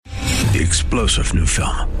The explosive new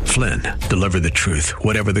film, Flynn, deliver the truth,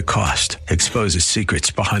 whatever the cost, exposes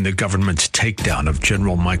secrets behind the government's takedown of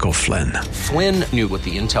General Michael Flynn. Flynn knew what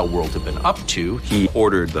the intel world had been up to. He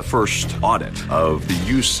ordered the first audit of the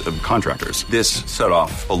use of contractors. This set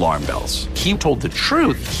off alarm bells. He told the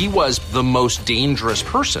truth. He was the most dangerous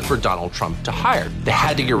person for Donald Trump to hire. They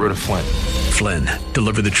had to get rid of Flynn. Flynn,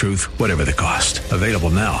 deliver the truth, whatever the cost. Available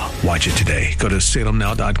now. Watch it today. Go to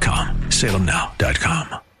salemnow.com.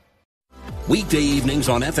 salemnow.com. Weekday evenings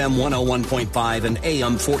on FM 101.5 and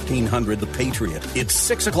AM 1400 The Patriot. It's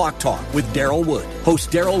 6 o'clock talk with Daryl Wood. Host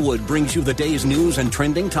Daryl Wood brings you the day's news and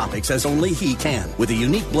trending topics as only he can, with a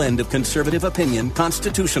unique blend of conservative opinion,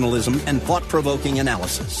 constitutionalism, and thought-provoking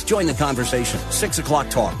analysis. Join the conversation. 6 o'clock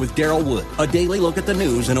talk with Daryl Wood. A daily look at the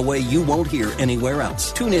news in a way you won't hear anywhere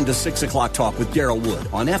else. Tune in to 6 o'clock talk with Daryl Wood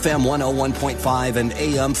on FM 101.5 and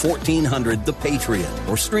AM 1400 The Patriot,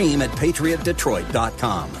 or stream at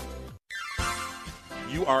patriotdetroit.com.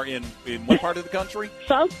 You are in what part of the country?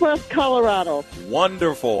 Southwest Colorado.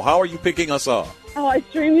 Wonderful. How are you picking us up? Oh, I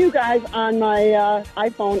stream you guys on my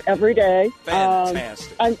iPhone every day.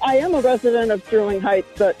 Fantastic. I am a resident of Sterling Heights,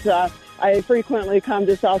 but I frequently come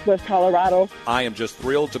to Southwest Colorado. I am just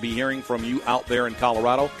thrilled to be hearing from you out there in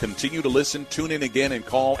Colorado. Continue to listen, tune in again, and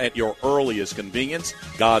call at your earliest convenience.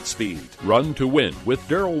 Godspeed. Run to Win with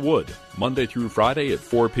Daryl Wood, Monday through Friday at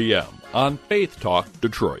 4 p.m. on Faith Talk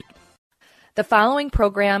Detroit. The following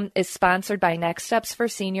program is sponsored by Next Steps for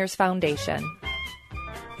Seniors Foundation.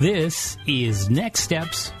 This is Next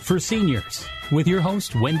Steps for Seniors with your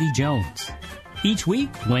host, Wendy Jones. Each week,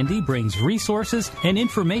 Wendy brings resources and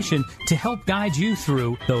information to help guide you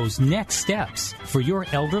through those next steps for your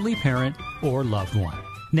elderly parent or loved one.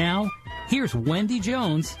 Now, here's Wendy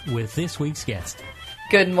Jones with this week's guest.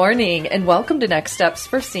 Good morning and welcome to Next Steps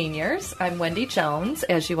for Seniors. I'm Wendy Jones,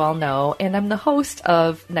 as you all know, and I'm the host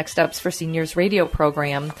of Next Steps for Seniors radio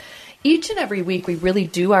program. Each and every week, we really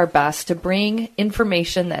do our best to bring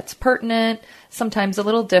information that's pertinent, sometimes a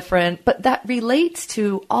little different, but that relates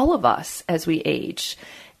to all of us as we age.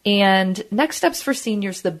 And Next Steps for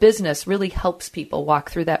Seniors, the business, really helps people walk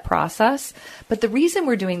through that process. But the reason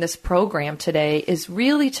we're doing this program today is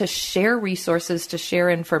really to share resources, to share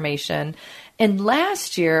information. And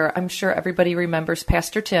last year, I'm sure everybody remembers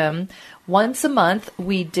Pastor Tim, once a month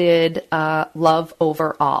we did Love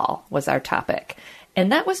Overall was our topic.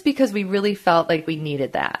 And that was because we really felt like we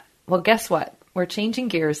needed that. Well, guess what? We're changing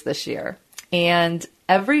gears this year. And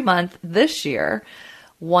every month this year,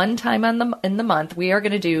 one time in the month, we are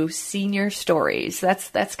going to do senior stories.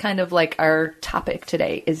 That's kind of like our topic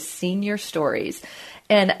today is senior stories.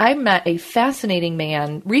 And I met a fascinating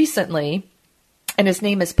man recently, and his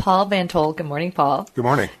name is Paul Van Tol. Good morning, Paul. Good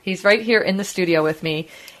morning. He's right here in the studio with me.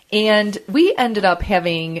 And we ended up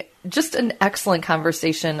having just an excellent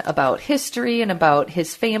conversation about history and about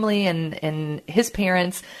his family and his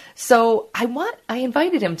parents. So I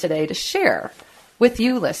invited him today to share with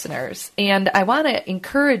you listeners. And I want to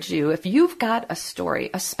encourage you, if you've got a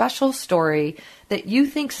story, a special story that you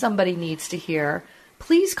think somebody needs to hear,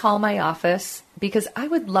 please call my office because I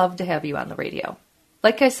would love to have you on the radio.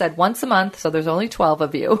 Like I said, once a month, so there's only 12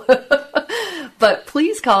 of you. But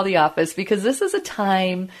please call the office because this is a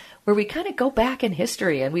time where we kind of go back in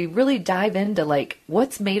history and we really dive into like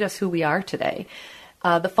what's made us who we are today.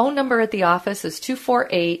 The phone number at the office is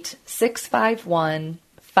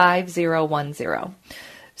 248-651-5010.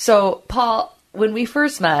 So, Paul, when we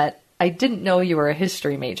first met, I didn't know you were a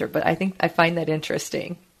history major, but I find that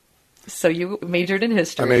interesting. So you majored in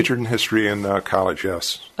history. I majored in history in college,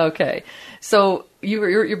 yes. Okay. So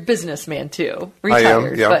you're a businessman too. Retired, I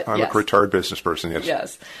am, yeah. I'm a retired business person, yes.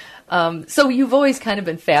 Yes. So you've always kind of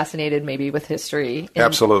been fascinated maybe with history.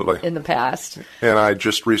 Absolutely. In the past. And I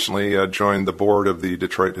just recently joined the board of the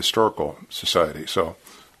Detroit Historical Society. So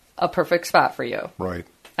a perfect spot for you. Right.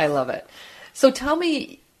 I love it. So tell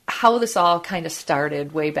me how this all kind of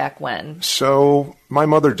started way back when. So my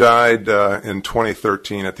mother died in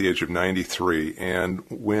 2013 at the age of 93, and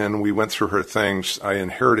when we went through her things, I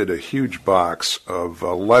inherited a huge box of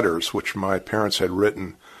letters which my parents had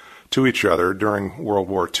written to each other during World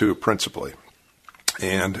War II principally.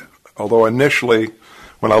 And although initially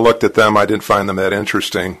when I looked at them I didn't find them that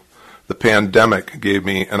interesting, the pandemic gave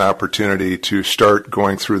me an opportunity to start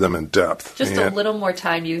going through them in depth. Just a little more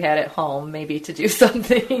time you had at home, maybe, to do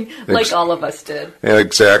something like all of us did.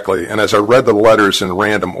 Exactly. And as I read the letters in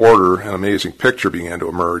random order, an amazing picture began to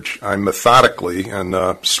emerge. I methodically and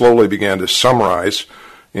slowly began to summarize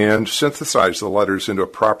and synthesize the letters into a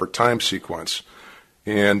proper time sequence.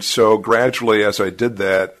 And so gradually, as I did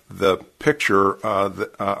that, the picture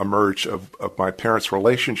emerged of my parents'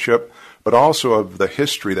 relationship, but also of the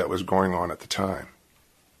history that was going on at the time.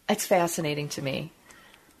 It's fascinating to me.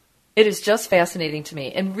 It is just fascinating to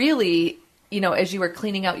me. And really, as you were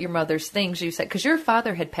cleaning out your mother's things, you said, because your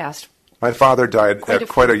father had passed. My father died at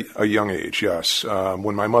quite a young age, yes,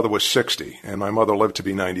 when my mother was 60, and my mother lived to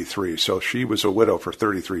be 93, so she was a widow for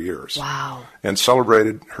 33 years. Wow. And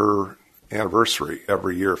celebrated her anniversary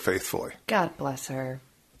every year faithfully. God bless her.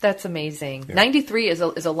 That's amazing. Yeah. 93 is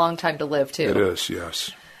a long time to live, too. It is,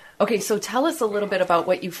 yes. Okay, so tell us a little bit about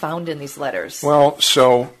what you found in these letters. Well,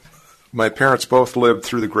 so my parents both lived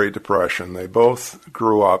through the Great Depression. They both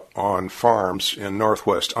grew up on farms in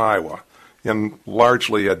northwest Iowa, in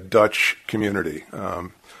largely a Dutch community.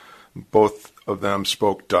 Both of them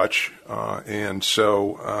spoke Dutch, and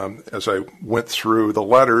so as I went through the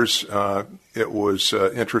letters, it was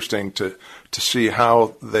interesting to see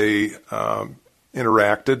how they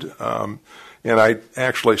interacted. And I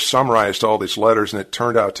actually summarized all these letters, and it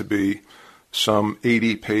turned out to be some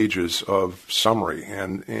 80 pages of summary.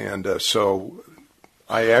 And so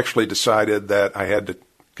I actually decided that I had to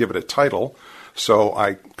give it a title. So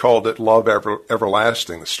I called it Love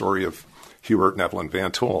Everlasting, the story of Hubert and Evelyn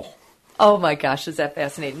Van Tuyl. Oh my gosh, is that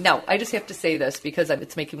fascinating. Now, I just have to say this because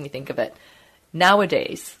it's making me think of it.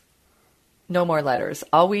 Nowadays, no more letters.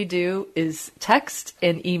 All we do is text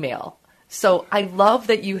and email. So I love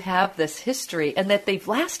that you have this history and that they've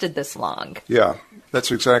lasted this long. Yeah,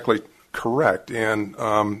 that's exactly correct. And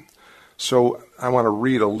so I want to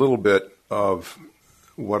read a little bit of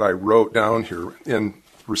what I wrote down here in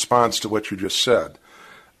response to what you just said.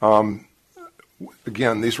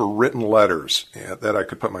 Again, these were written letters that I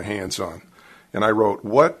could put my hands on. And I wrote,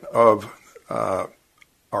 what of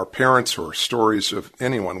our parents or stories of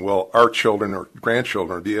anyone will our children or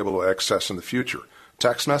grandchildren be able to access in the future?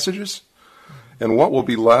 Text messages? And what will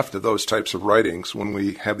be left of those types of writings when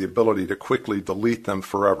we have the ability to quickly delete them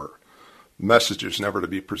forever? Messages never to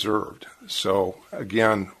be preserved. So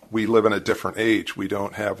again, we live in a different age. We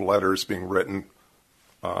don't have letters being written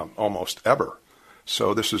almost ever.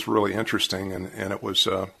 So this is really interesting, and it was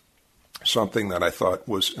something that I thought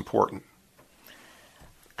was important.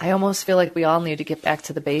 I almost feel like we all need to get back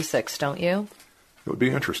to the basics, don't you? It would be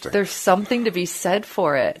interesting. There's something to be said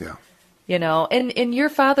for it. Yeah. And your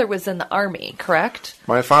father was in the Army, correct?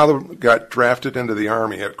 My father got drafted into the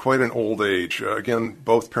Army at quite an old age. Again,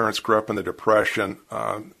 both parents grew up in the Depression.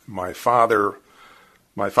 My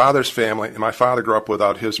father's family, my father grew up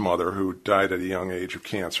without his mother, who died at a young age of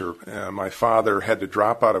cancer. My father had to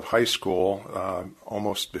drop out of high school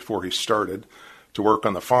almost before he started to work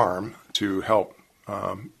on the farm to help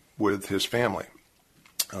with his family.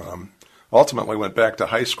 Ultimately went back to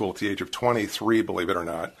high school at the age of 23, believe it or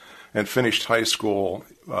not, and finished high school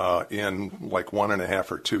in like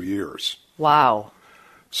 1.5 or 2 years. Wow.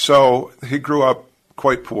 So he grew up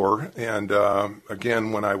quite poor, and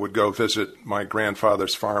again, when I would go visit my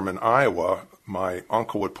grandfather's farm in Iowa, my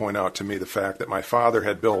uncle would point out to me the fact that my father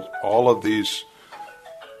had built all of these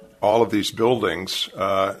buildings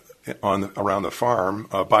around the farm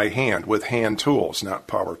by hand, with hand tools, not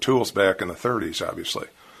power tools back in the 30s, obviously.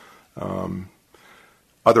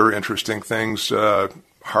 Other interesting things,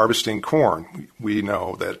 harvesting corn. We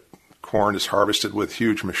know that corn is harvested with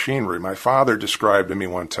huge machinery. My father described to me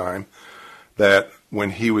one time that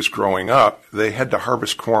when he was growing up, they had to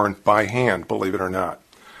harvest corn by hand, believe it or not.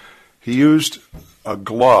 He used a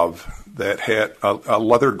glove that had a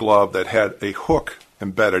leather glove that had a hook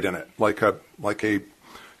embedded in it, like a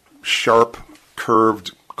sharp,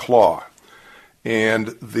 curved claw.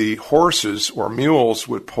 And the horses or mules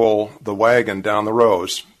would pull the wagon down the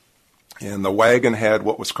rows. And the wagon had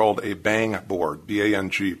what was called a bang board,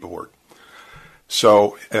 B-A-N-G board.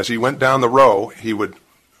 So as he went down the row, he would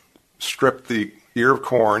strip the ear of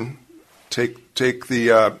corn, take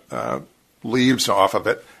the leaves off of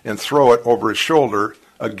it, and throw it over his shoulder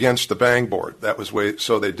against the bang board. That was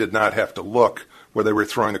so they did not have to look where they were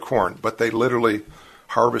throwing the corn. But they literally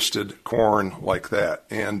harvested corn like that.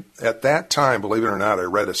 And at that time, believe it or not, I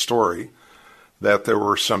read a story that there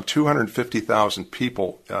were some 250,000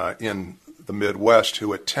 people in the Midwest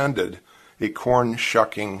who attended a corn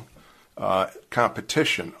shucking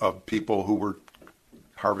competition of people who were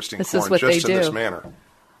harvesting corn just in this manner.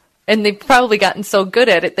 And they've probably gotten so good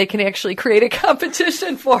at it, they can actually create a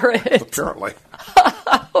competition for it. Apparently.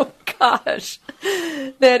 Oh, gosh.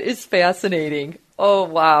 That is fascinating. Oh,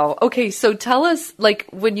 wow. Okay, so tell us, like,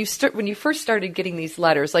 when you first started getting these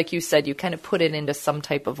letters, like you said, you kind of put it into some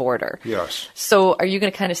type of order. Yes. So are you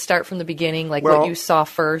going to kind of start from the beginning, like what you saw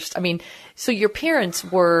first? I mean, so your parents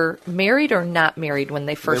were married or not married when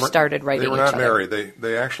they first started writing each other? They were not married.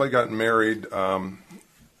 They actually got married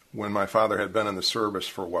when my father had been in the service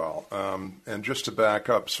for a while. And just to back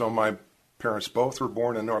up, so my parents both were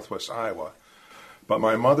born in Northwest Iowa. But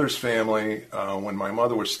my mother's family, when my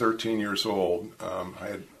mother was 13 years old, I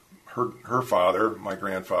had her father, my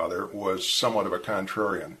grandfather, was somewhat of a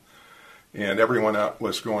contrarian. And everyone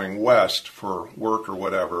was going west for work or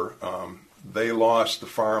whatever. They lost the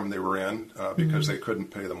farm they were in because they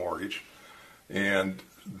couldn't pay the mortgage. And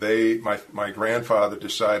my grandfather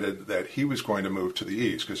decided that he was going to move to the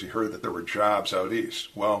east because he heard that there were jobs out east.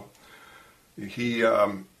 Well, he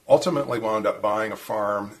ultimately wound up buying a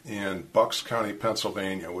farm in Bucks County,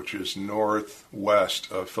 Pennsylvania, which is northwest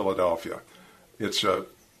of Philadelphia. It's a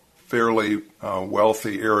fairly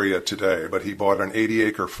wealthy area today, but he bought an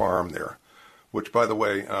 80-acre farm there, which, by the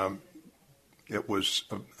way, it was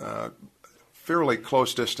a fairly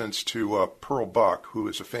close distance to Pearl Buck, who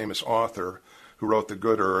is a famous author who wrote The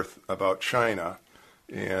Good Earth about China,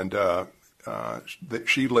 and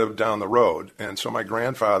she lived down the road. And so my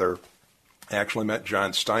grandfather actually met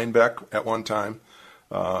John Steinbeck at one time,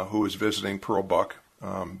 who was visiting Pearl Buck.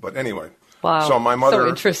 But anyway, wow, so my mother, so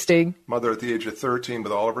interesting. Mother at the age of 13,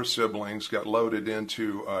 with all of her siblings, got loaded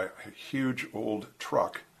into a huge old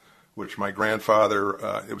truck, which my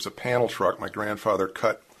grandfather, it was a panel truck. My grandfather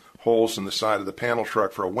cut holes in the side of the panel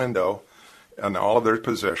truck for a window and all of their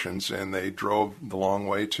possessions, and they drove the long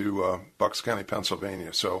way to Bucks County,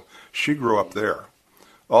 Pennsylvania. So she grew up there.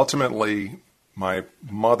 Ultimately, my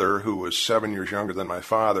mother, who was 7 years younger than my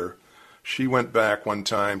father, she went back one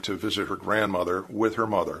time to visit her grandmother with her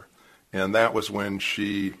mother, and that was when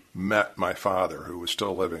she met my father, who was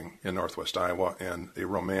still living in Northwest Iowa, and a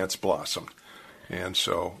romance blossomed. And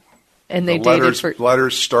so and they dated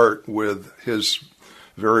letters start with his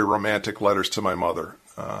very romantic letters to my mother,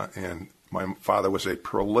 and my father was a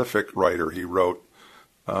prolific writer. He wrote,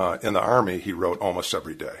 in the Army, he wrote almost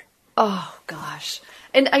every day. Oh, gosh.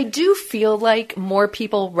 And I do feel like more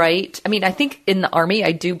people write. I mean, I think in the Army,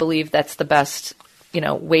 I do believe that's the best,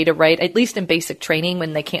 way to write, at least in basic training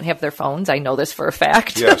when they can't have their phones. I know this for a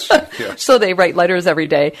fact. Yes, yes. So they write letters every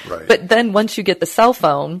day. Right. But then once you get the cell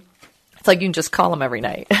phone, it's like you can just call them every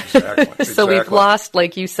night. Exactly. So we've lost,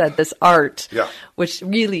 like you said, this art, yeah, which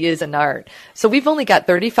really is an art. So we've only got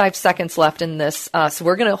 35 seconds left in this. So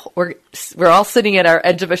we're all sitting at our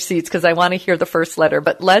edge of our seats because I want to hear the first letter.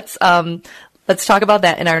 But let's talk about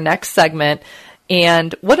that in our next segment.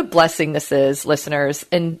 And what a blessing this is, listeners.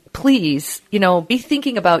 And please, be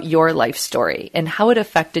thinking about your life story and how it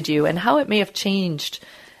affected you and how it may have changed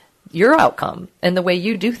your outcome and the way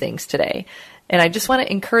you do things today. And I just want to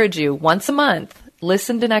encourage you, once a month,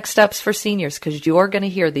 listen to Next Steps for Seniors, because you're going to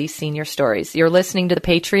hear these senior stories. You're listening to The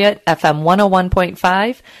Patriot, FM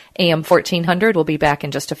 101.5, AM 1400. We'll be back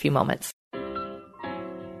in just a few moments.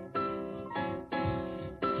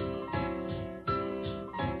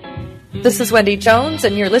 This is Wendy Jones,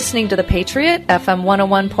 and you're listening to The Patriot, FM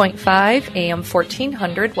 101.5, AM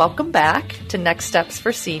 1400. Welcome back to Next Steps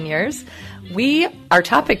for Seniors. Our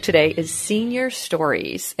topic today is senior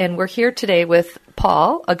stories, and we're here today with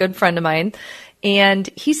Paul, a good friend of mine, and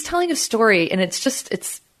he's telling a story, and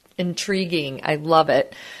it's intriguing. I love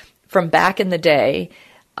it, from back in the day,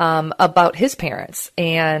 about his parents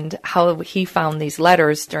and how he found these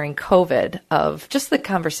letters during COVID of just the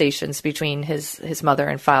conversations between his mother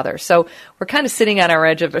and father. So we're kind of sitting on our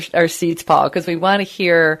edge of our seats, Paul, because we want to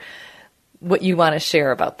hear what you want to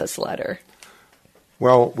share about this letter.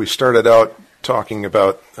 Well, we started out talking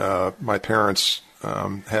about my parents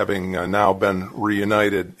having now been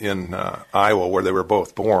reunited in Iowa, where they were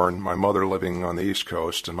both born, my mother living on the East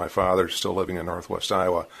Coast and my father still living in Northwest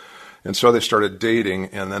Iowa. And so they started dating,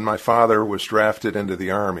 and then my father was drafted into the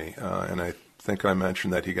Army, and I think I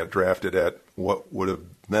mentioned that he got drafted at what would have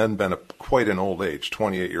then been quite an old age,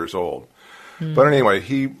 28 years old. Mm. But anyway,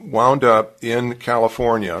 he wound up in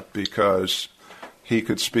California because he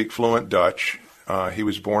could speak fluent Dutch. He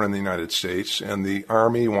was born in the United States, and the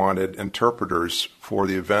Army wanted interpreters for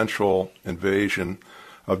the eventual invasion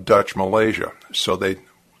of Dutch Malaysia. So they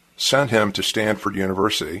sent him to Stanford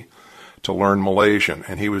University to learn Malaysian,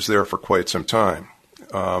 and he was there for quite some time.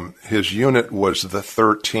 His unit was the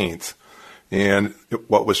 13th, and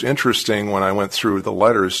what was interesting when I went through the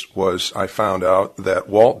letters was I found out that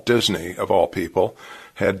Walt Disney, of all people,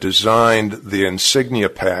 had designed the insignia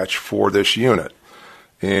patch for this unit.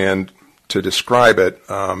 And to describe it,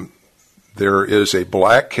 there is a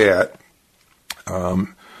black cat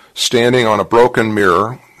standing on a broken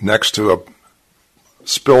mirror next to a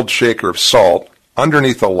spilled shaker of salt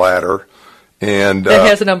underneath a ladder And it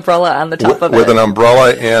has an umbrella on the top of it. With an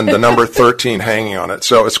umbrella and the number 13 hanging on it.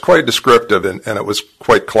 So it's quite descriptive, and it was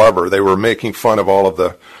quite clever. They were making fun of all of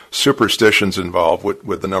the superstitions involved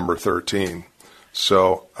with the number 13.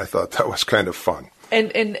 So I thought that was kind of fun.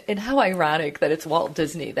 And how ironic that it's Walt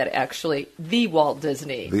Disney that actually, the Walt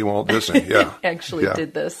Disney, yeah. actually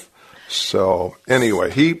did this. So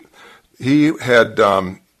anyway, he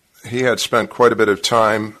had spent quite a bit of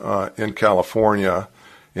time in California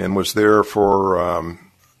and was there for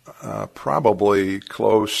probably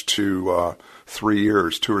close to 3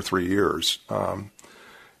 years, 2 or 3 years.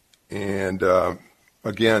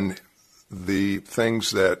 Again, the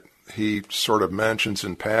things that he sort of mentions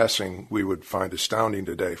in passing we would find astounding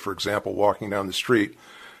today. For example, walking down the street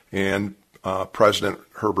and President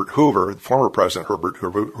Herbert Hoover, former President Herbert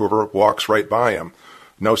Hoover, walks right by him.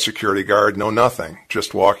 No security guard, no nothing,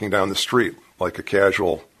 just walking down the street like a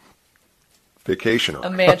casual vacationer.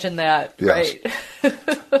 Imagine that, right?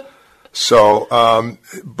 So,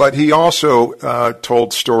 but he also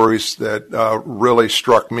told stories that really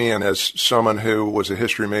struck me, and as someone who was a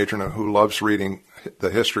history major and who loves reading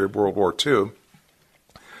the history of World War II,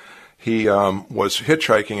 he was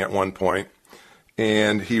hitchhiking at one point,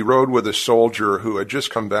 and he rode with a soldier who had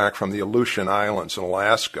just come back from the Aleutian Islands in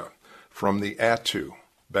Alaska from the Attu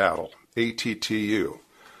battle, ATTU.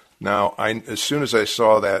 Now, as soon as I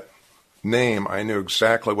saw that name, I knew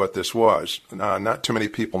exactly what this was. Not too many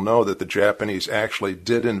people know that the Japanese actually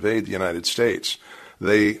did invade the United States.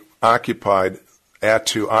 They occupied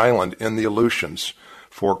Attu Island in the Aleutians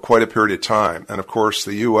for quite a period of time. And of course,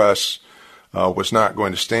 the U.S. Was not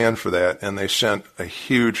going to stand for that, and they sent a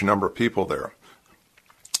huge number of people there.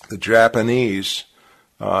 The Japanese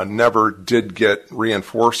never did get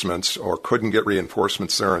reinforcements or couldn't get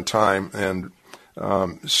reinforcements there in time. And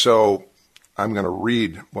so I'm going to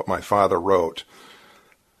read what my father wrote.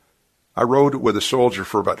 I rode with a soldier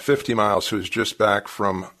for about 50 miles who was just back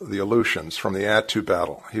from the Aleutians, from the Attu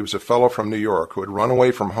battle. He was a fellow from New York who had run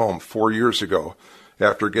away from home 4 years ago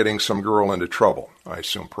after getting some girl into trouble, I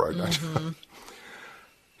assume pregnant. Mm-hmm.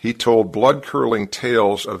 He told blood-curdling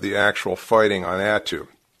tales of the actual fighting on Attu,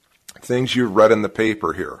 things you've read in the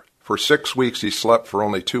paper here. For 6 weeks he slept for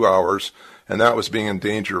only 2 hours, and that was being in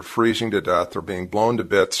danger of freezing to death or being blown to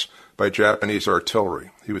bits by Japanese artillery.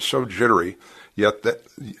 He was so jittery yet that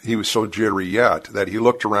he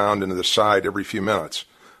looked around and to the side every few minutes.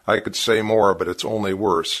 I could say more, but it's only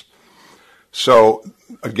worse. So,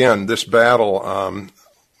 again, this battle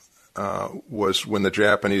was when the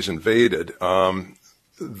Japanese invaded.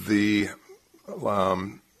 The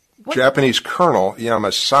Japanese colonel,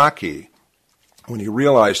 Yamasaki, when he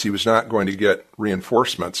realized he was not going to get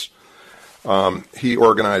reinforcements, he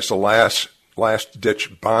organized a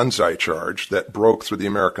last-ditch banzai charge that broke through the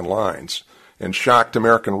American lines, and shocked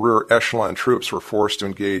American rear echelon troops were forced to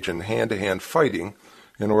engage in hand-to-hand fighting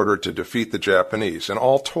in order to defeat the Japanese. And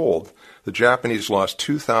all told, the Japanese lost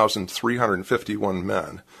 2,351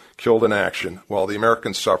 men killed in action, while the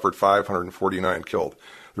Americans suffered 549 killed.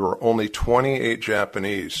 There were only 28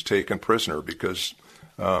 Japanese taken prisoner because,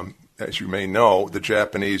 as you may know, the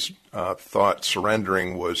Japanese thought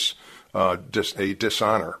surrendering was a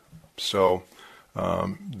dishonor. So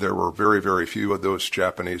there were very, very few of those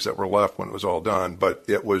Japanese that were left when it was all done. But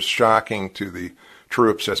it was shocking to the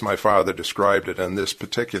troops, as my father described it, and this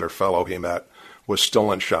particular fellow he met was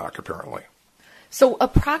still in shock, apparently. So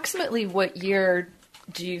approximately what year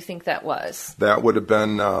do you think that was? That would have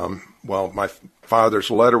been, my father's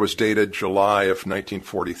letter was dated July of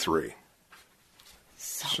 1943.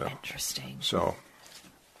 So interesting.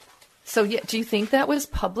 So, yeah, do you think that was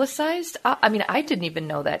publicized? I mean, I didn't even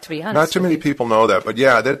know that, to be honest. Not too many people know that, but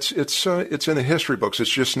yeah, it's in the history books.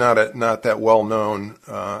 It's just not that well known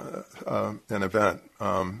an event.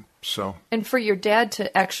 And for your dad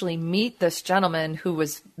to actually meet this gentleman who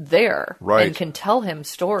was there and can tell him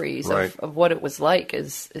stories of what it was like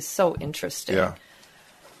is so interesting. Yeah.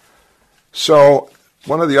 So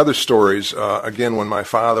one of the other stories, again, when my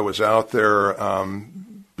father was out there,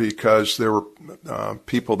 because there were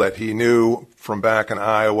people that he knew from back in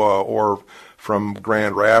Iowa or from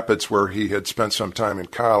Grand Rapids where he had spent some time in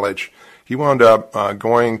college, he wound up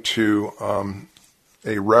going to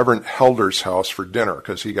a Reverend Helder's house for dinner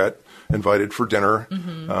because he got invited for dinner,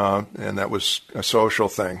 and that was a social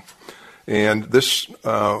thing. And this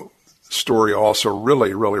story also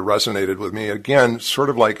really, really resonated with me. Again, sort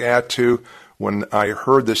of like Attu, when I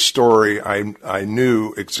heard this story, I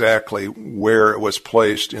knew exactly where it was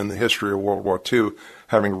placed in the history of World War II,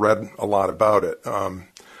 having read a lot about it.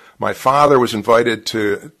 My father was invited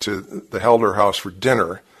to the Helder house for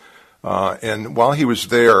dinner. And while he was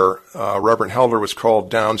there, Reverend Helder was called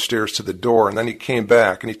downstairs to the door, and then he came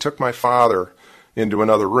back, and he took my father into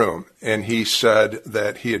another room, and he said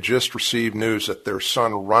that he had just received news that their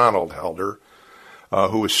son, Ronald Helder,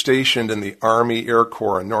 who was stationed in the Army Air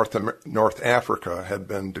Corps in North Africa, had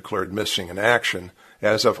been declared missing in action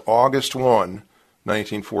as of August 1,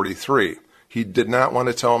 1943. He did not want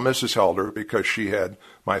to tell Mrs. Helder because she had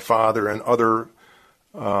my father and other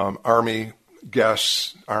Army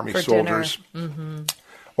guests, Army soldiers,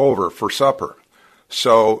 over for supper.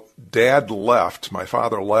 So my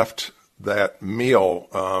father left that meal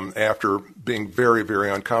after being very, very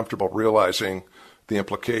uncomfortable, realizing the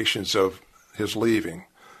implications of his leaving.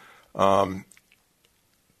 I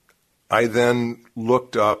then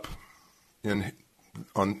looked up in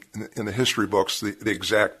the history books the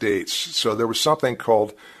exact dates. So there was something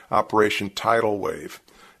called Operation Tidal Wave,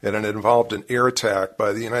 and it involved an air attack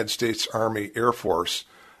by the United States Army Air Force,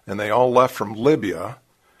 and they all left from Libya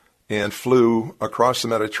and flew across the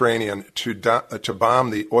Mediterranean to bomb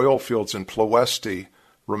the oil fields in Ploiești,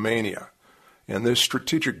 Romania. And this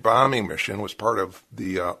strategic bombing mission was part of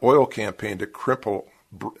the oil campaign to cripple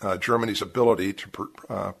Germany's ability to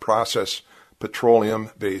process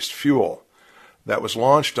petroleum-based fuel. That was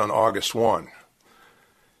launched on August 1.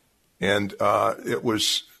 And it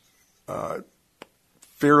was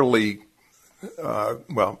fairly,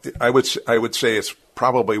 I would say it's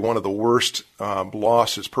probably one of the worst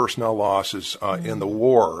personnel losses in the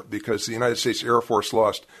war, because the United States Air Force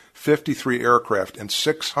lost 53 aircraft and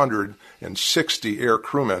 660 air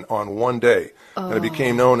crewmen on one day. And it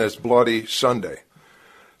became known as Bloody Sunday.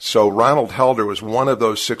 So Ronald Helder was one of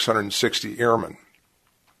those 660 airmen.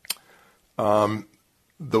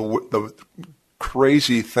 The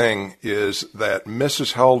crazy thing is that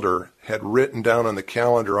Mrs. Helder had written down on the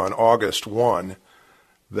calendar on August 1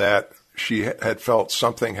 that she had felt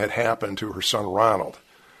something had happened to her son Ronald.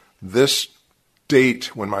 This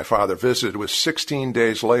date, when my father visited, was 16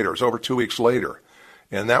 days later. It was over 2 weeks later.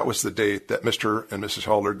 And that was the date that Mr. and Mrs.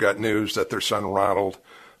 Helder got news that their son Ronald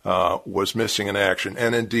was missing in action.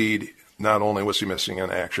 And indeed, not only was he missing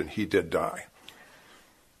in action, he did die.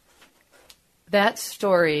 That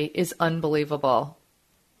story is unbelievable.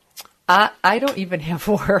 I don't even have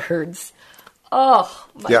words. Oh,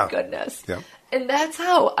 my goodness. Yeah. And that's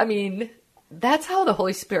how the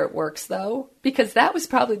Holy Spirit works, though, because that was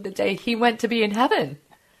probably the day he went to be in heaven.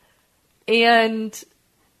 And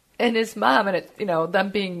his mom, and them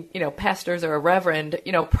being, pastors or a reverend,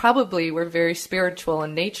 probably were very spiritual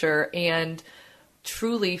in nature and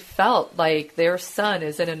truly felt like their son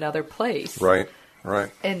is in another place. Right.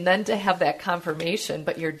 Right. And then to have that confirmation,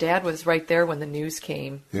 but your dad was right there when the news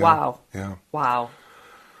came. Yeah. Wow. Yeah. Wow.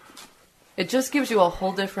 It just gives you a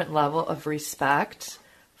whole different level of respect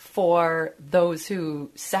for those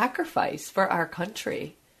who sacrifice for our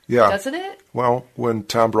country. Yeah. Doesn't it? Well, when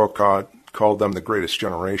Tom Brokaw called them the greatest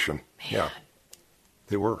generation. Man. Yeah.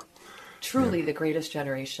 They were. Truly the greatest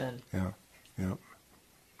generation. Yeah. Yeah.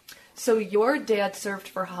 So your dad served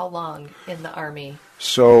for how long in the Army?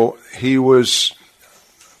 So he was,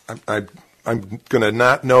 I'm going to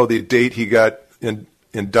not know the date he got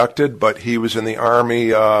inducted, but he was in the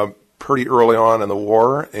Army pretty early on in the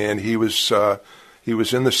war, and he was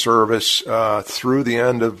in the service through the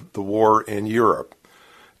end of the war in Europe.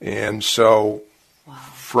 And so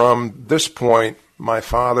from this point, my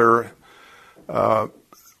father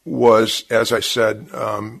was, as I said,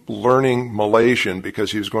 learning Malaysian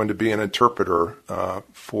because he was going to be an interpreter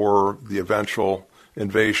for the eventual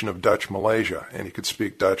invasion of Dutch Malaysia, and he could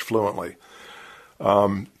speak Dutch fluently.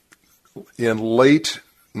 In late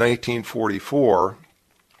 1944,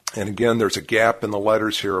 and again, there's a gap in the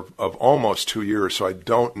letters here of almost 2 years, so I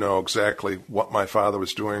don't know exactly what my father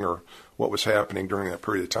was doing or what was happening during that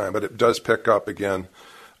period of time, but it does pick up again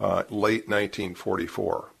late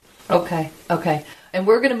 1944. Okay. And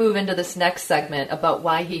we're going to move into this next segment about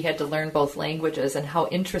why he had to learn both languages and how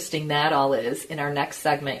interesting that all is in our next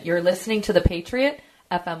segment. You're listening to The Patriot,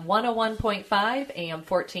 FM 101.5, AM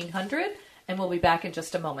 1400, and we'll be back in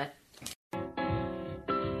just a moment.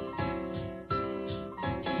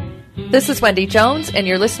 This is Wendy Jones, and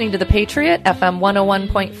you're listening to The Patriot, FM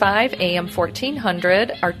 101.5, AM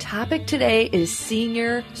 1400. Our topic today is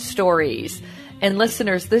senior stories. And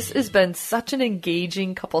listeners, this has been such an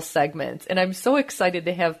engaging couple segments, and I'm so excited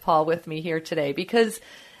to have Paul with me here today because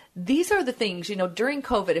these are the things, during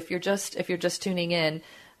COVID, if you're just tuning in,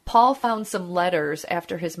 Paul found some letters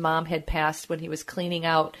after his mom had passed when he was cleaning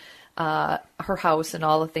out her house and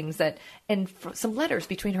all the things and some letters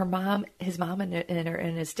between his mom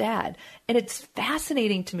and his dad. And it's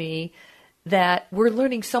fascinating to me that we're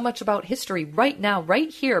learning so much about history right now, right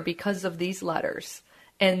here, because of these letters.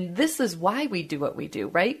 And this is why we do what we do,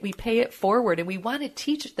 right? We pay it forward, and we want to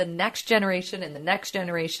teach the next generation and the next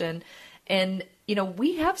generation. And, you know,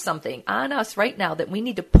 we have something on us right now that we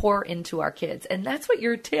need to pour into our kids. And that's what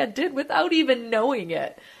your dad did without even knowing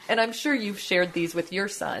it. And I'm sure you've shared these with your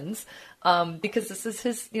sons because this is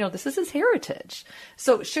his heritage.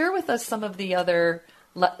 So share with us some of the other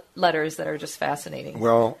letters that are just fascinating.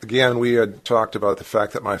 Well, again, we had talked about the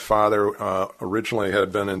fact that my father originally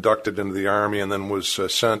had been inducted into the Army and then was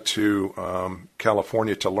sent to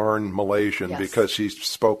California to learn Malaysian because he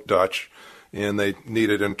spoke Dutch, and they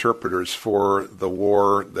needed interpreters for the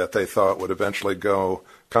war that they thought would eventually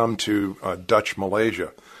come to Dutch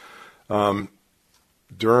Malaysia.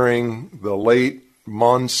 During the late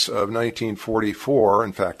months of 1944,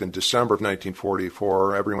 in fact, in December of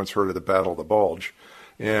 1944, everyone's heard of the Battle of the Bulge.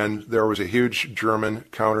 And there was a huge German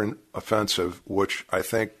counteroffensive, which I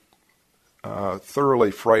think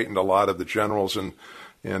thoroughly frightened a lot of the generals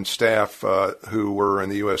and staff who were in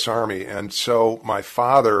the U.S. Army. And so my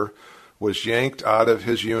father was yanked out of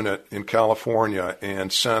his unit in California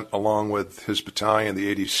and sent along with his battalion,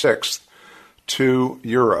 the 86th, to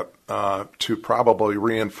Europe to probably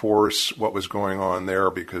reinforce what was going on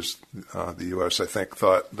there because the U.S., I think,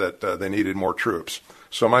 thought that they needed more troops.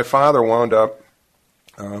 So my father wound up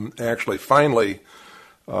actually finally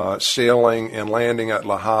sailing and landing at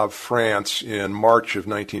Le Havre, France in March of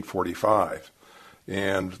 1945.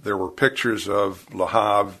 And there were pictures of Le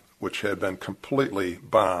Havre, which had been completely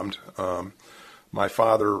bombed. My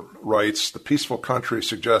father writes, "The peaceful country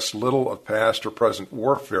suggests little of past or present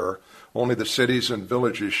warfare. Only the cities and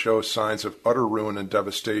villages show signs of utter ruin and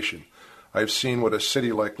devastation. I have seen what a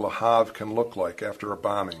city like Le Havre can look like after a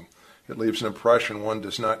bombing. It leaves an impression one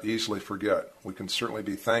does not easily forget. We can certainly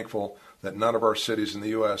be thankful that none of our cities in the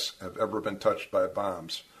U.S. have ever been touched by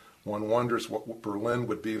bombs. One wonders what Berlin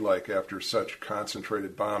would be like after such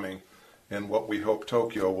concentrated bombing, and what we hope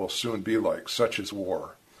Tokyo will soon be like. Such is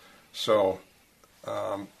war." So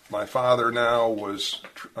my father now was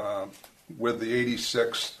with the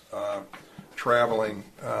 86th traveling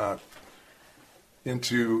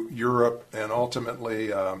into Europe, and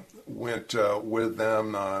ultimately went with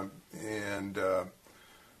them and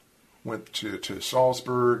went to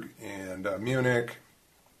Salzburg and Munich,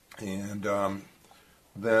 and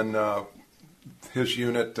then his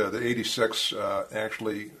unit, the 86th,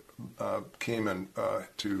 actually came in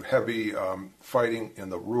to heavy fighting in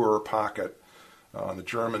the Ruhr pocket. The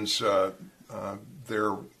Germans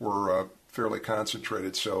there were fairly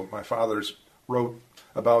concentrated, so my father's wrote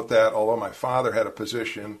about that, although my father had a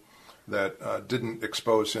position that didn't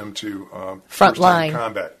expose him to front-line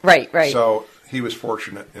combat. Right. So he was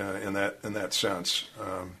fortunate in that sense.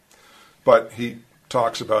 But he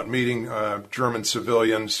talks about meeting German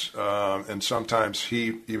civilians, and sometimes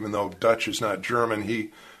he, even though Dutch is not German,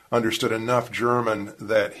 he understood enough German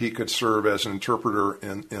that he could serve as an interpreter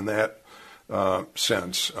in that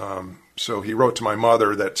sense. So he wrote to my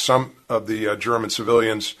mother that some of the German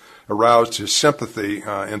civilians aroused his sympathy,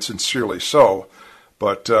 and sincerely so,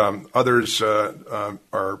 but others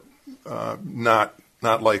are not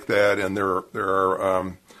like that, and there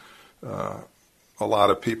are a lot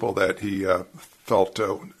of people that he felt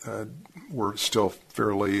were still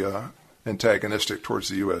fairly antagonistic towards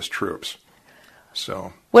the U.S. troops.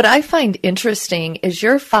 So what I find interesting is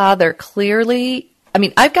your father clearly, I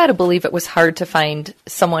mean, I've got to believe it was hard to find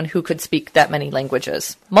someone who could speak that many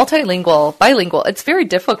languages. Multilingual, bilingual, it's very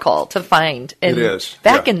difficult to find. And it is.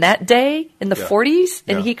 Back in that day, in the 40s,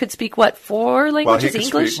 and he could speak, what, 4 languages? Well,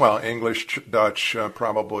 he could speak, English, Dutch,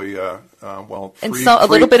 probably, a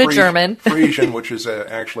little bit of German. Frisian, which is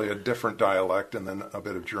actually a different dialect, and then a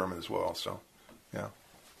bit of German as well. So, yeah.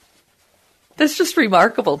 That's just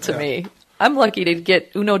remarkable to me. I'm lucky to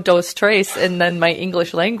get uno, dos, tres, and then my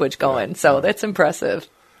English language going. So that's impressive.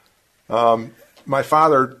 My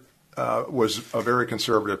father was a very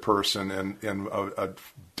conservative person and a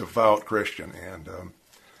devout Christian, and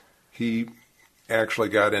he actually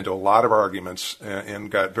got into a lot of arguments and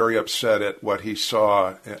got very upset at what he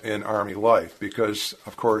saw in Army life because,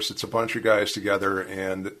 of course, it's a bunch of guys together,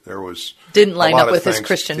 and there was didn't line up with things. his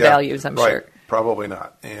Christian values, I'm sure. Probably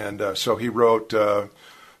not. And so he wrote,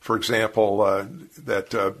 for example,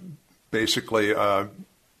 that basically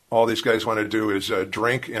all these guys want to do is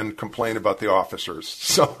drink and complain about the officers.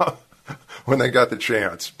 So when they got the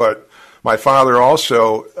chance. But my father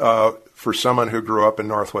also, for someone who grew up in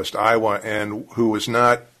Northwest Iowa and who was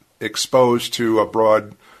not exposed to a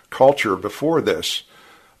broad culture before this,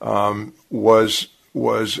 was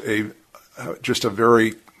just a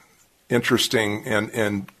very interesting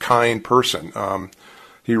and kind person.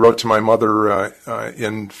 He wrote to my mother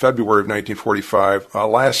in February of 1945,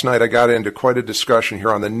 last night I got into quite a discussion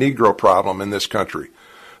here on the Negro problem in this country.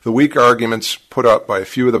 The weak arguments put up by a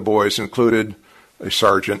few of the boys included a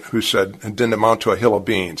sergeant who said it didn't amount to a hill of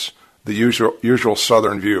beans, the usual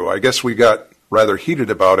Southern view. I guess we got rather heated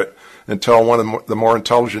about it until one of the more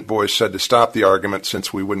intelligent boys said to stop the argument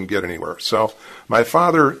since we wouldn't get anywhere. So my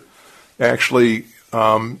father actually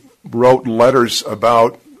wrote letters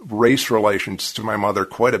about race relations to my mother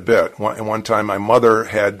quite a bit. One time my mother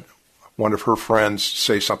had one of her friends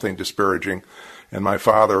say something disparaging, and my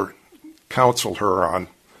father counseled her on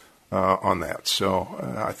that. So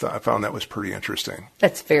I found that was pretty interesting.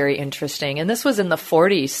 That's very interesting. And this was in the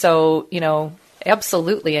 40s. So,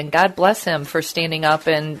 absolutely. And God bless him for standing up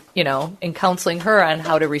and, and counseling her on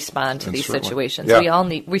how to respond to these situations. Yeah.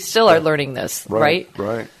 We still are learning this, right?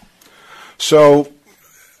 Right. So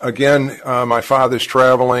again, my father's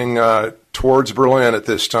traveling towards Berlin at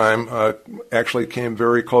this time. Actually came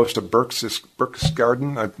very close to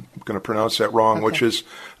Berchtesgaden. I'm going to pronounce that wrong, okay. Which is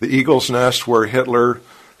the eagle's nest where Hitler,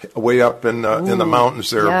 way up in the mountains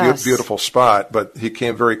there, yes. Beautiful spot. But he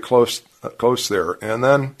came very close there. And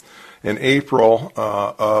then in April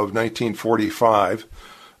of 1945,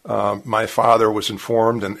 my father was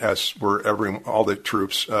informed, and as were all the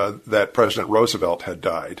troops, that President Roosevelt had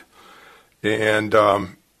died. And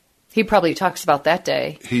he probably talks about that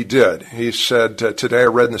day. He did. He said, today I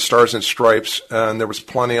read in the Stars and Stripes, and there was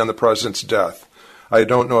plenty on the president's death. I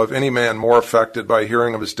don't know of any man more affected by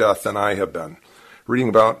hearing of his death than I have been. Reading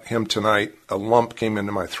about him tonight, a lump came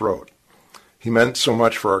into my throat. He meant so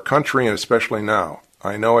much for our country, and especially now.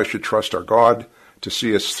 I know I should trust our God to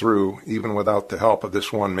see us through, even without the help of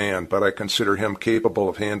this one man, but I consider him capable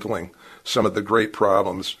of handling some of the great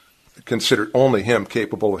problems, considered only him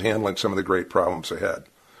capable of handling some of the great problems ahead.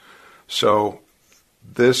 So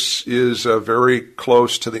this is very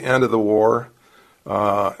close to the end of the war.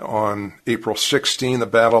 On April 16, the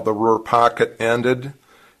Battle of the Ruhr Pocket ended,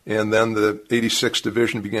 and then the 86th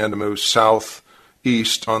Division began to move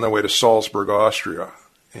southeast on their way to Salzburg, Austria.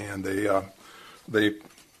 And they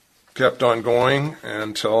kept on going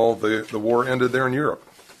until the war ended there in Europe.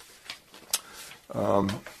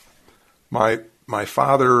 My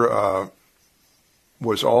father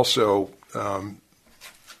was also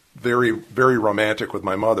very, very romantic with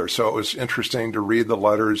my mother, so it was interesting to read the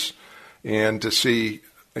letters and to see,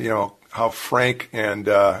 how frank and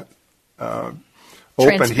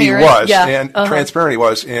open he was, and transparent he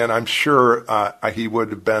was, and I'm sure he would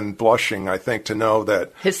have been blushing, I think, to know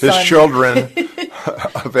that his children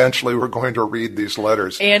eventually were going to read these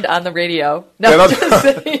letters and on the radio. No, on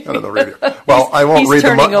the radio. Well, I won't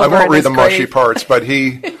read the mushy parts, but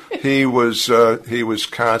he was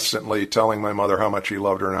constantly telling my mother how much he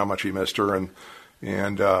loved her and how much he missed her,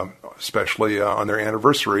 and especially on their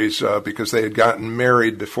anniversaries because they had gotten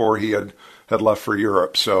married before he had left for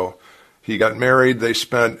Europe. So he got married. They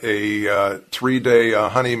spent a 3-day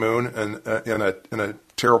honeymoon in a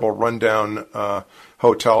terrible rundown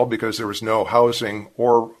hotel because there was no housing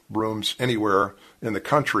or rooms anywhere in the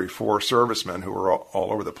country for servicemen who were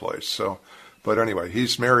all over the place. So, but anyway,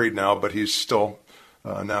 he's married now, but he's still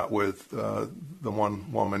not with the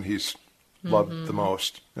one woman he's loved the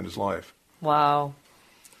most in his life. Wow.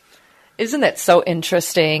 Isn't that so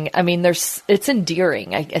interesting? I mean, it's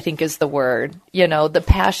endearing, I think is the word. The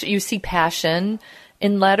passion, you see passion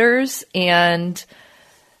in letters, and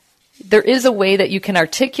there is a way that you can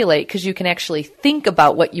articulate because you can actually think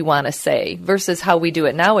about what you want to say versus how we do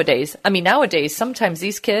it nowadays. I mean, nowadays, sometimes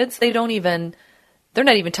these kids, they're not even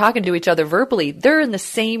talking to each other verbally. They're in the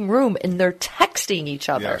same room and they're texting each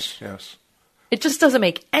other. Yes. It just doesn't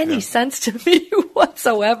make any sense to me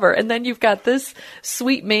whatsoever. And then you've got this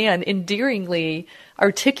sweet man endearingly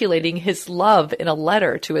articulating his love in a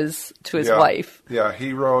letter to his wife. Yeah,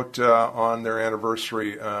 he wrote on their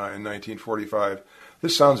anniversary in 1945,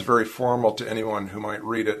 this sounds very formal to anyone who might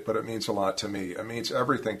read it, but it means a lot to me. It means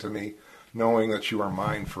everything to me, knowing that you are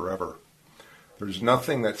mine forever. There's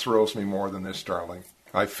nothing that thrills me more than this, darling.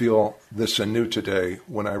 I feel this anew today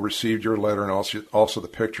when I received your letter and also the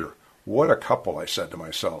picture. What a couple, I said to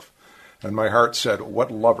myself. And my heart said, what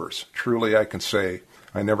lovers. Truly, I can say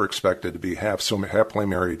I never expected to be half so happily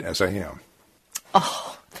married as I am.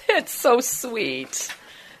 Oh, that's so sweet.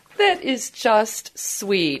 That is just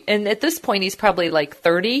sweet. And at this point, he's probably like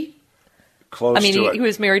 30. Close to it. He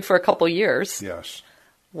was married for a couple years. Yes.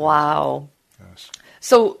 Wow. Yes.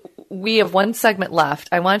 So we have one segment left.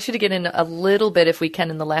 I want you to get in a little bit, if we can,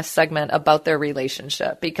 in the last segment about their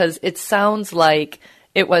relationship, because it sounds like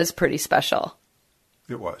it was pretty special.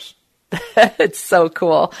 It was. It's so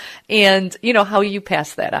cool. And, how you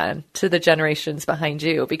pass that on to the generations behind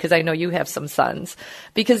you, because I know you have some sons.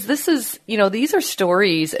 Because this is, these are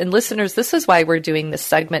stories, and listeners, this is why we're doing this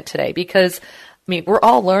segment today, because, we're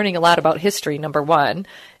all learning a lot about history, number one.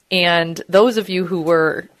 And those of you who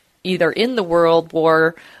were either in the World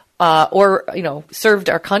War or served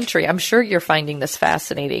our country, I'm sure you're finding this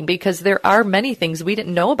fascinating, because there are many things we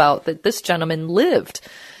didn't know about that this gentleman lived.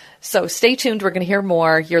 So stay tuned. We're going to hear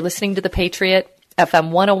more. You're listening to The Patriot,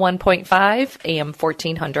 FM 101.5, AM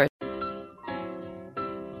 1400.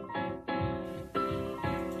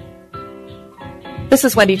 This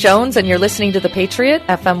is Wendy Jones, and you're listening to The Patriot,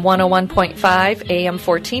 FM 101.5, AM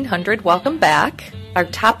 1400. Welcome back. Our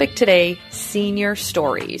topic today, senior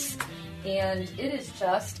stories. And it has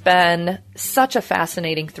just been such a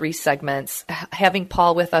fascinating 3 segments, having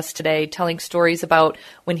Paul with us today, telling stories about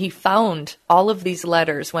when he found all of these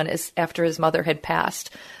letters after his mother had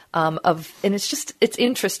passed. And it's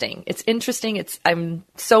interesting. It's interesting. I'm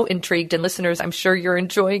so intrigued, and listeners, I'm sure you're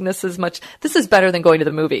enjoying this as much. This is better than going to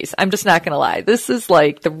the movies. I'm just not going to lie. This is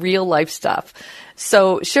like the real life stuff.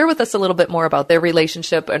 So share with us a little bit more about their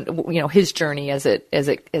relationship and, his journey as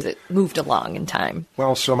it moved along in time.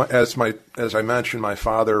 Well, so as I mentioned, my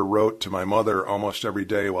father wrote to my mother almost every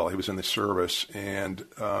day while he was in the service, and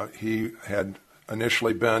he had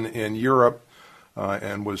initially been in Europe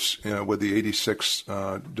and was with the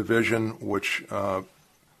 86th Division, which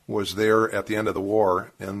was there at the end of the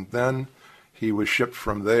war, and then he was shipped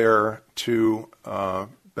from there to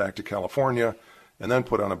back to California, and then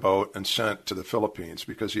put on a boat and sent to the Philippines,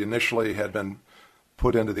 because he initially had been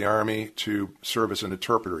put into the Army to serve as an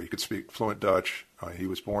interpreter. He could speak fluent Dutch. He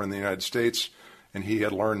was born in the United States, and he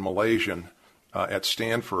had learned Malaysian at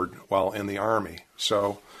Stanford while in the Army.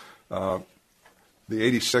 So the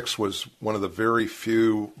 86 was one of the very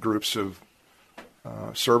few groups of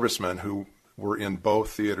servicemen who were in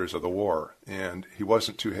both theaters of the war, and he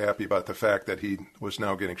wasn't too happy about the fact that he was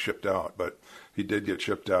now getting shipped out, but he did get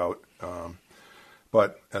shipped out.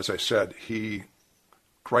 But as I said, he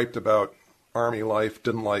griped about Army life,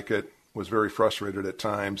 didn't like it, was very frustrated at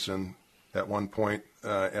times, and at one point,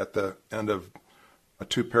 at the end of a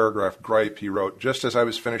 2-paragraph gripe, he wrote, "Just as I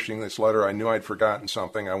was finishing this letter, I knew I'd forgotten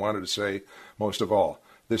something I wanted to say most of all.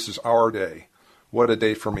 This is our day. What a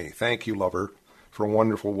day for me. Thank you, lover, for a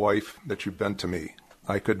wonderful wife that you've been to me.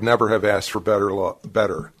 I could never have asked for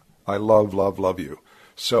better. I love you."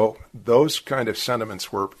 So those kind of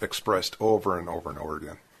sentiments were expressed over and over and over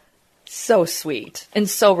again. So sweet and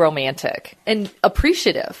so romantic and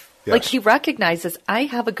appreciative. Yes. Like he recognizes, I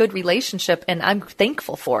have a good relationship and I'm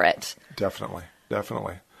thankful for it. Definitely.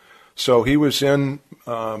 So he was in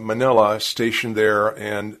Manila, stationed there,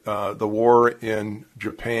 and the war in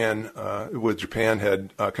Japan, with Japan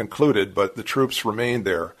had concluded, but the troops remained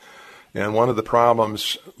there. And one of the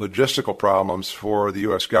logistical problems for the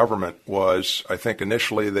U.S. government was, I think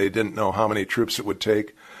initially they didn't know how many troops it would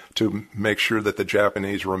take to make sure that the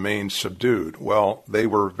Japanese remained subdued. Well, they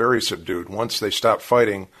were very subdued. Once they stopped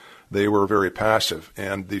fighting, they were very passive,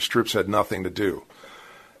 and these troops had nothing to do.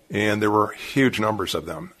 And there were huge numbers of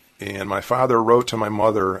them. And my father wrote to my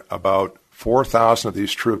mother about 4,000 of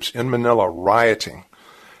these troops in Manila rioting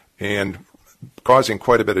and causing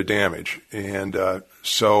quite a bit of damage. And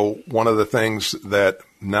so one of the things that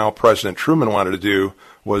now President Truman wanted to do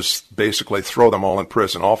was basically throw them all in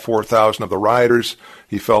prison. All 4,000 of the rioters,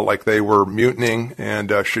 he felt like they were mutinying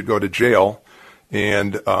and should go to jail.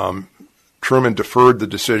 And Truman deferred the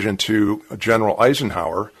decision to General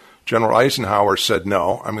Eisenhower. General Eisenhower said,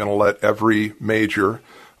 no, I'm going to let every major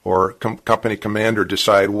or company commander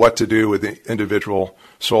decide what to do with the individual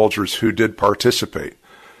soldiers who did participate.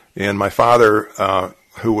 And my father,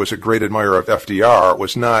 who was a great admirer of FDR,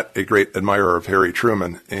 was not a great admirer of Harry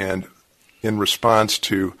Truman. And in response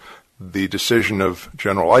to the decision of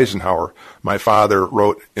General Eisenhower, my father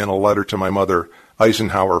wrote in a letter to my mother,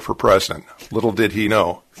 Eisenhower for president. Little did he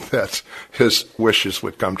know that his wishes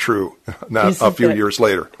would come true not a few years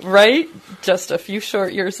later. Right? Just a few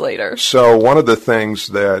short years later. So one of the things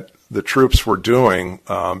that the troops were doing,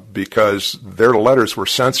 because their letters were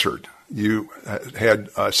censored, you had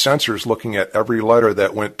censors looking at every letter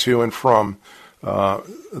that went to and from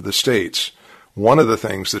the states. One of the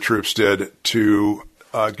things the troops did to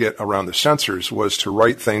get around the censors was to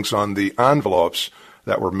write things on the envelopes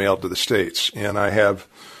that were mailed to the states. And I have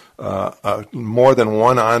more than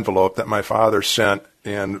one envelope that my father sent,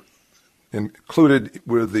 and included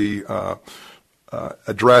with the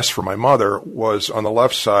address for my mother was on the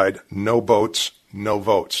left side, no boats, no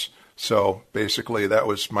votes. So basically that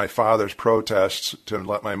was my father's protests to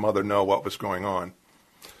let my mother know what was going on.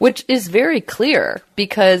 Which is very clear,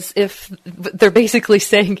 because if they're basically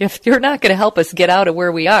saying, if you're not going to help us get out of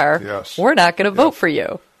where we are, yes, we're not going to vote for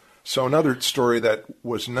you. So another story that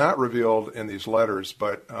was not revealed in these letters,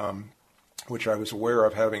 but which I was aware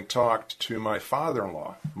of having talked to my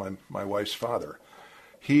father-in-law, my wife's father.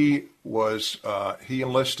 He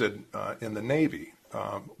enlisted in the Navy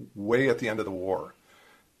way at the end of the war,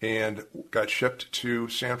 and got shipped to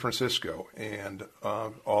San Francisco, and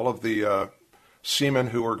all of the seamen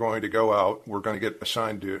who were going to go out were going to get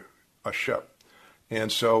assigned to a ship.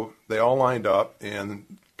 And so they all lined up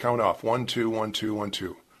and count off 1, 2, 1, 2, 1,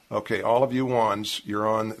 2. Okay, all of you ones, you're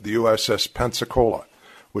on the USS Pensacola,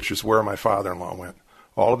 which is where my father-in-law went.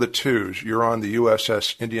 All of the twos, you're on the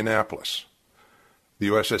USS Indianapolis. The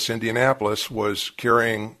USS Indianapolis was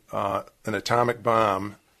carrying an atomic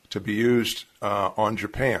bomb to be used on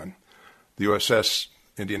Japan. The USS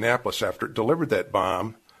Indianapolis, after it delivered that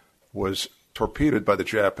bomb, was torpedoed by the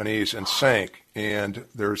Japanese and sank. And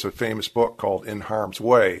there's a famous book called In Harm's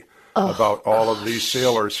Way about all of these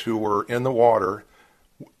sailors who were in the water,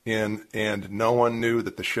 and no one knew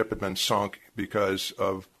that the ship had been sunk because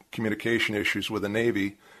of communication issues with the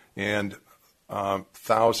Navy, and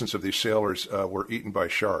thousands of these sailors were eaten by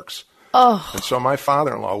sharks. And so my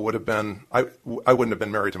father-in-law would have been, I wouldn't have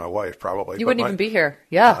been married to my wife probably. You wouldn't even be here.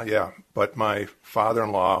 Yeah. Yeah. But my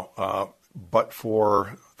father-in-law, but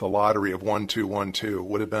for the lottery of 1, 2, 1, 2,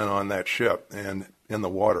 would have been on that ship and in the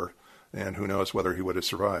water, and who knows whether he would have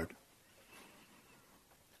survived.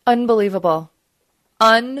 Unbelievable.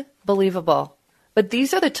 Unbelievable. But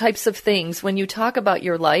these are the types of things, when you talk about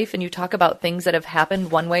your life and you talk about things that have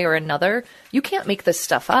happened one way or another, you can't make this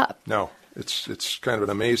stuff up. No, it's kind of an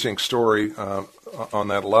amazing story on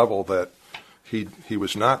that level that he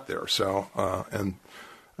was not there. So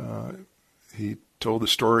he told the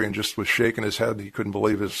story and just was shaking his head. He couldn't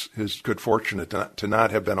believe his good fortune to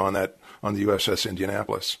not have been on the USS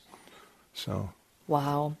Indianapolis. So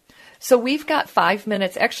wow. So we've got 5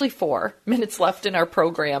 minutes, actually 4 minutes left in our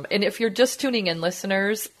program. And if you're just tuning in,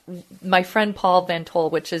 listeners, my friend Paul Van Tol,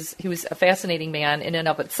 he was a fascinating man in and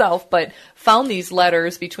of itself, but found these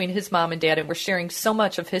letters between his mom and dad, and we're sharing so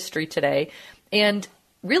much of history today, and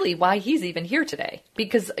really why he's even here today,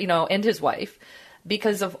 because, and his wife,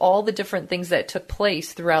 because of all the different things that took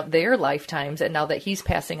place throughout their lifetimes, and now that he's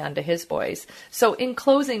passing on to his boys. So in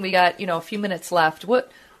closing, we got, a few minutes left.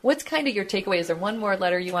 What's kind of your takeaway? Is there one more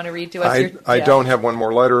letter you want to read to us? I don't have one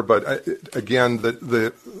more letter, but again,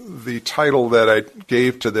 the title that I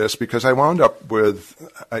gave to this, because I wound up with,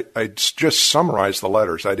 I just summarized the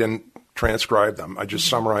letters. I didn't transcribe them. I just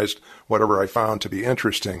summarized whatever I found to be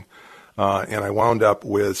interesting. And I wound up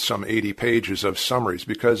with some 80 pages of summaries,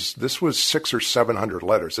 because this was 600 or 700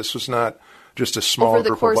 letters. This was not just a small group.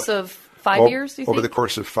 Over the course of 5 years, do you think? Over the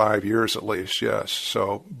course of 5 years at least, yes.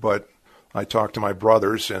 So, but I talked to my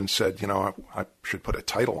brothers and said, I should put a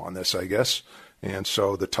title on this, I guess. And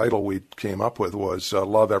so the title we came up with was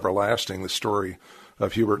Love Everlasting, the story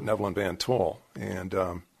of Hubert and Evelyn Van Tol. And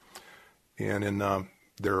in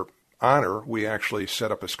their honor, we actually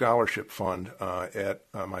set up a scholarship fund at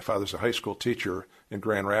my father's a high school teacher in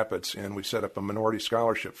Grand Rapids, and we set up a minority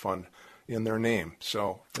scholarship fund in their name.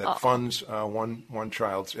 So that funds one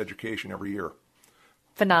child's education every year.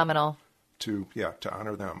 Phenomenal. To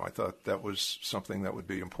honor them. I thought that was something that would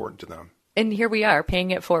be important to them. And here we are, paying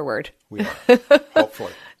it forward. We are,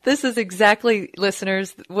 hopefully. This is exactly,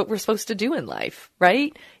 listeners, what we're supposed to do in life,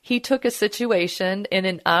 right? He took a situation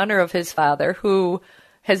in honor of his father, who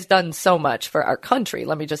has done so much for our country.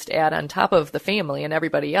 Let me just add, on top of the family and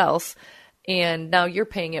everybody else. And now you're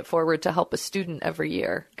paying it forward to help a student every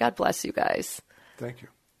year. God bless you guys. Thank you.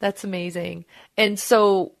 That's amazing. And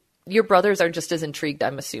so your brothers are just as intrigued,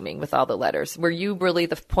 I'm assuming, with all the letters. Were you really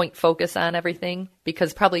the point focus on everything?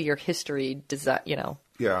 Because probably your history does that,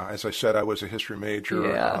 Yeah, as I said, I was a history major,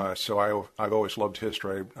 yeah. So I've always loved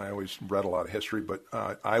history. I always read a lot of history, but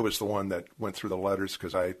I was the one that went through the letters,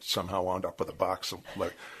 because I somehow wound up with a box of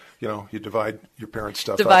letters. You divide your parents'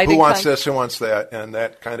 stuff up. Who wants this? Who wants that? And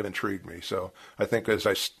that kind of intrigued me. So I think, as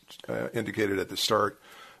I indicated at the start,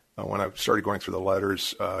 when I started going through the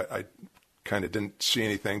letters, I kind of didn't see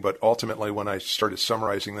anything, but ultimately when I started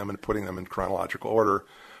summarizing them and putting them in chronological order,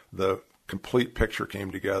 the complete picture came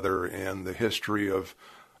together, and the history of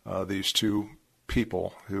these two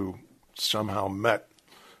people who somehow met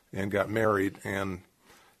and got married and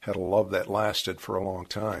had a love that lasted for a long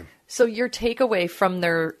time. So your takeaway from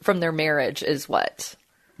their marriage is what?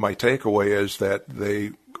 My takeaway is that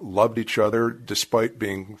they loved each other despite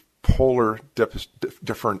being polar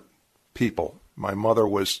different people. My mother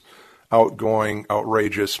was outgoing,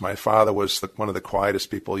 outrageous. My father was one of the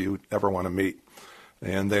quietest people you'd ever want to meet.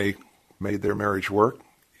 and they made their marriage work,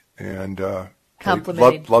 and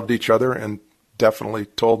complimented. Loved each other, and definitely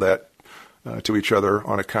told that to each other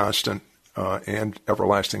on a constant and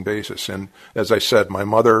everlasting basis. And as I said, my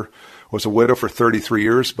mother was a widow for 33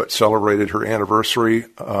 years, but celebrated her anniversary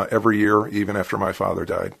every year, even after my father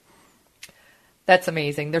died. That's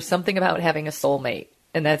amazing. There's something about having a soulmate,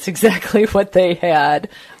 and that's exactly what they had,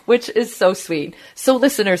 which is so sweet. So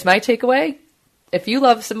listeners, my takeaway, if you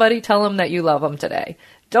love somebody, tell them that you love them today.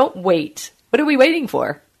 Don't wait. What are we waiting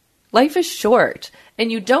for? Life is short,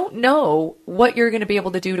 and you don't know what you're going to be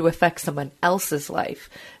able to do to affect someone else's life.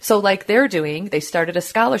 So like they're doing, they started a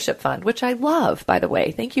scholarship fund, which I love, by the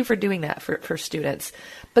way. Thank you for doing that for students.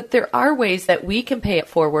 But there are ways that we can pay it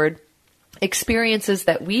forward, experiences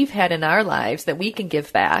that we've had in our lives that we can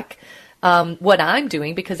give back. What I'm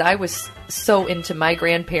doing, because I was so into my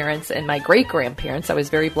grandparents and my great-grandparents, I was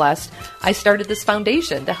very blessed. I started this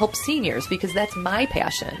foundation to help seniors because that's my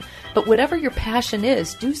passion. But whatever your passion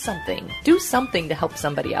is, do something. Do something to help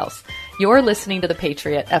somebody else. You're listening to The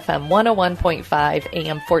Patriot, FM 101.5,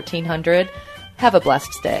 AM 1400. Have a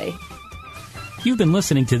blessed day. You've been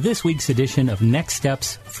listening to this week's edition of Next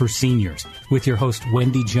Steps for Seniors with your host,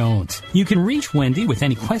 Wendy Jones. You can reach Wendy with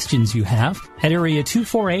any questions you have at area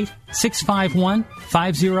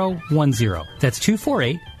 248-651-5010. That's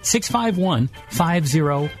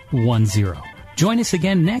 248-651-5010. Join us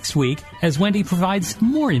again next week as Wendy provides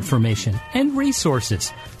more information and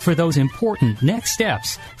resources for those important next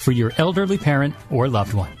steps for your elderly parent or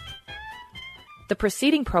loved one. The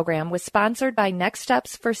preceding program was sponsored by Next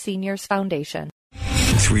Steps for Seniors Foundation.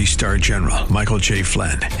 3-star General Michael J.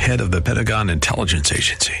 Flynn, head of the Pentagon Intelligence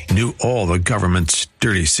Agency, knew all the government's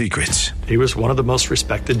dirty secrets. He was one of the most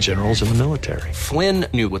respected generals in the military. Flynn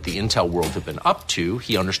knew what the intel world had been up to.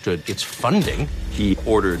 He understood its funding. He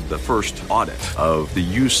ordered the first audit of the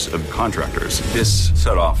use of contractors. This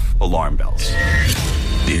set off alarm bells.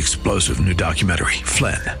 The explosive new documentary,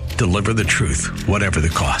 Flynn, Deliver the Truth, Whatever the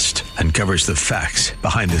Cost, uncovers the facts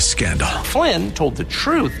behind this scandal. Flynn told the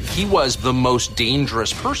truth. He was the most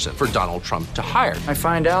dangerous person for Donald Trump to hire. I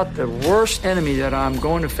find out the worst enemy that I'm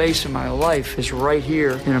going to face in my life is right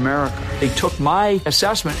here in America. They took my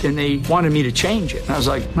assessment and they wanted me to change it. And I was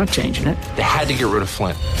like, I'm not changing it. They had to get rid of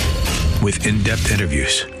Flynn. With in-depth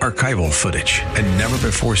interviews, archival footage, and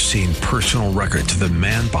never-before-seen personal records of the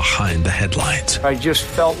man behind the headlines. I just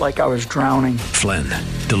felt like I was drowning. Flynn,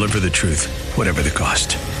 Deliver the Truth, Whatever the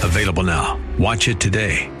Cost. Available now. Watch it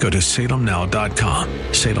today. Go to salemnow.com.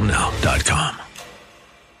 salemnow.com.